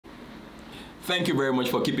Thank you very much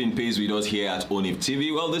for keeping pace with us here at ONIF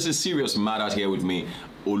TV. Well, this is Serious Matters here with me,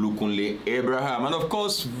 Olukunle Abraham. And of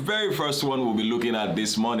course, very first one we'll be looking at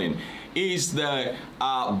this morning is the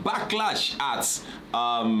backlash at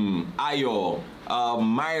Ayo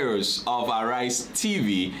Myers of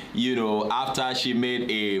AriseTV, you know, after she made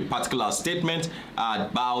a particular statement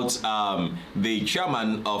about the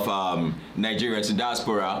chairman of Nigerians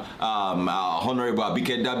diaspora, Honorable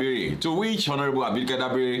Abike Dabiri, to which Honorable Abike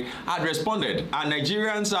Dabiri had responded. And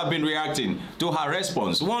Nigerians have been reacting to her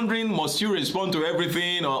response, wondering, must you respond to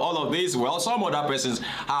everything or all of this? Well, some other persons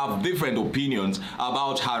have different opinions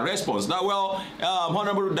about her response. Now, well,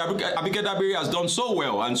 Honorable Abike Dabiri has done so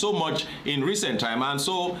well and so much in recent time, and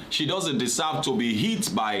so she doesn't deserve to be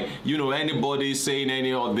hit by, you know, anybody saying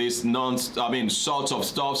any of this sorts of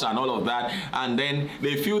stuffs and all of that, and then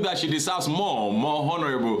they feel that she deserves more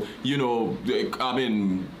honorable, you know,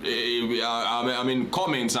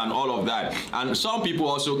 comments and all of that. And some people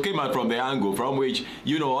also came out from the angle from which,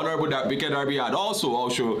 you know, Honorable Abike Dabiri had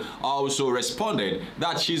also responded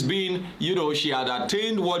that she's been, you know, she had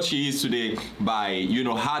attained what she is today by, you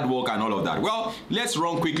know, hard work and all of that. Well, let's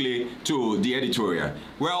run quickly to the editorial.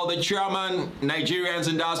 Well, the chairman, Nigerians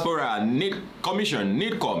in Diaspora Commission,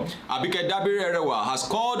 NIDCOM, Abike Dabiri has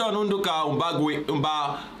called on Unduka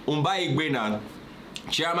Umbayigbena,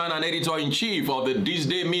 chairman and editor-in-chief of the This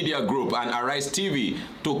Day Media Group and AriseTV,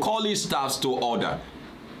 to call his staffs to order.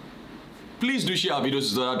 Please do share our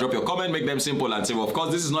videos so that drop your comment, make them simple and simple. Of course,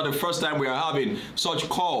 this is not the first time we are having such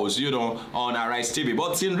calls, you know, on AriseTV.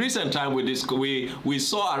 But in recent time, we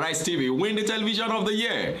saw AriseTV win the television of the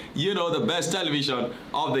year, you know, the best television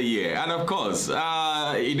of the year. And of course,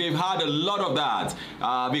 they've had a lot of that,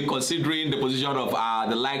 considering the position of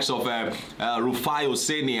the likes of Rufai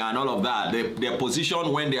Oseni and all of that. Their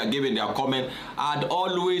position when they are giving their comment had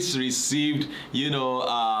always received, you know,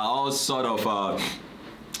 all sort of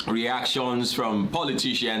reactions from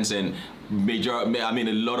politicians and a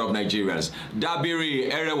lot of Nigerians. Dabiri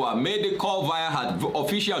Erewa made the call via her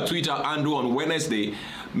official Twitter handle on Wednesday,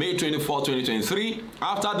 May 24, 2023,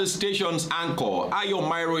 after the station's anchor, Ayo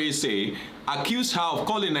Myers, accused her of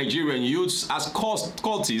calling Nigerian youths as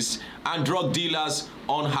cultists and drug dealers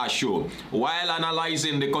on her show. While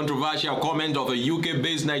analyzing the controversial comment of a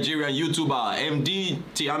UK-based Nigerian YouTuber, MD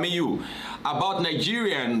Tiamiyu, about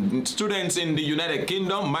Nigerian students in the United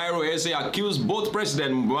Kingdom, Myers accused both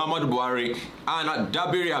President Muhammadu Buhari and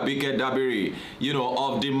Abike Dabiri, you know,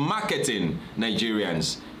 of demarketing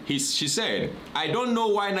Nigerians. She said, I don't know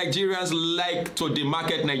why Nigerians like to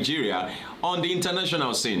demarket Nigeria on the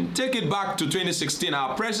international scene. Take it back to 2016,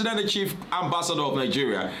 our president and chief ambassador of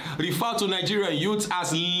Nigeria referred to Nigerian youths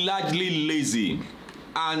as largely lazy,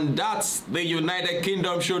 and that the United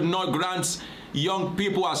Kingdom should not grant young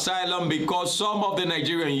people asylum because some of the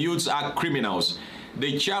Nigerian youths are criminals.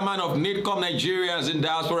 The chairman of NIDCOM Nigerians in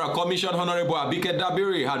Diaspora Commission, Honorable Abike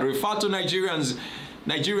Dabiri, had referred to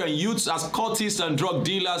Nigerian youths as cultists and drug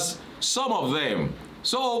dealers, some of them.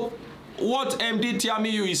 So what MD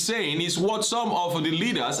Tiamiyu is saying is what some of the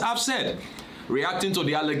leaders have said. Reacting to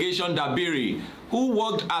the allegation, Dabiri, who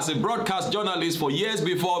worked as a broadcast journalist for years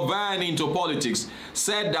before veering into politics,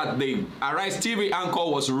 said that the AriseTV anchor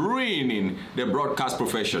was ruining the broadcast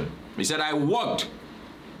profession. He said, I worked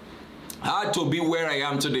hard to be where I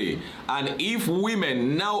am today, and if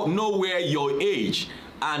women now know where your age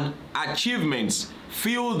and achievements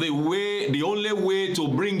feel the only way to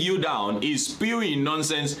bring you down is spewing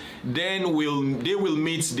nonsense, then they will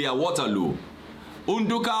meet their Waterloo.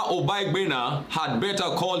 Unduka Umbayigbena had better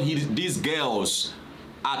call these girls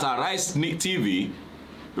at AriseTV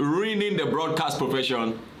ruining the broadcast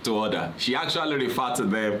profession to order. She actually referred to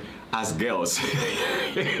them as girls.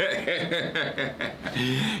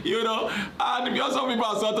 You know, and because some people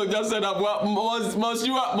are sort of just said that, well,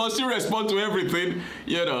 must you respond to everything,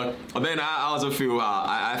 you know? And then I also feel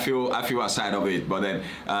I feel aside of it, but then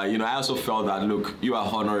you know, I also felt that, look, you are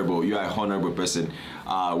honorable, you are a honorable person.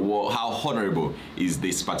 How honorable is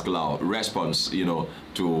this particular response, you know,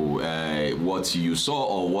 to what you saw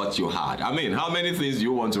or what you had? I mean, how many things do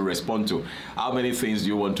you want to respond to? How many things do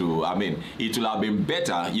you want to, I mean, it will have been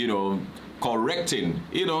better, you know, correcting,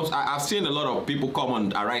 you know. I've seen a lot of people come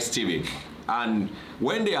on AriseTV, and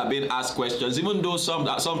when they are being asked questions, even though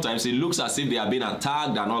sometimes it looks as if they are being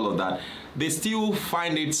attacked and all of that, they still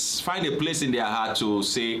find a place in their heart to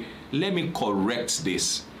say, let me correct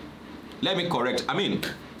this. Let me correct. I mean,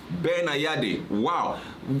 Ben Ayade, wow,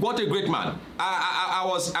 what a great man. I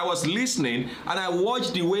was listening and I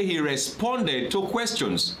watched the way he responded to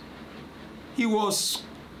questions. He was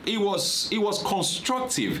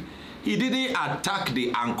constructive. He didn't attack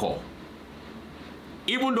the anchor.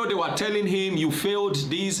 Even though they were telling him, you failed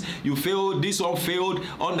this, you failed, this one failed,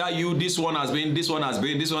 under you, this one has been, this one has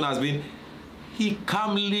been, this one has been, he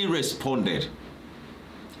calmly responded.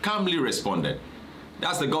 Calmly responded.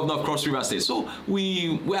 That's the governor of Cross River State. So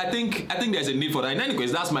I think there's a need for that. In any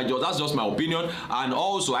case, that's just my opinion. And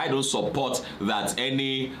also, I don't support that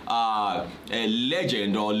any a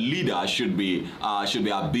legend or leader should be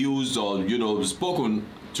abused or, you know, spoken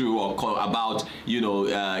to or about, you know,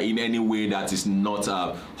 in any way that is not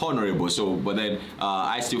honorable. So, but then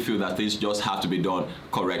I still feel that things just have to be done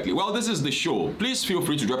correctly. Well, this is the show. Please feel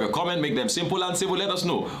free to drop your comment, make them simple and civil. Let us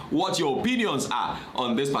know what your opinions are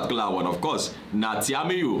on this particular one. Of course,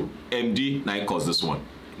 Natiamiyu MD 9 caused this one.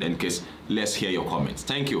 In case, let's hear your comments.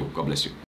 Thank you. God bless you.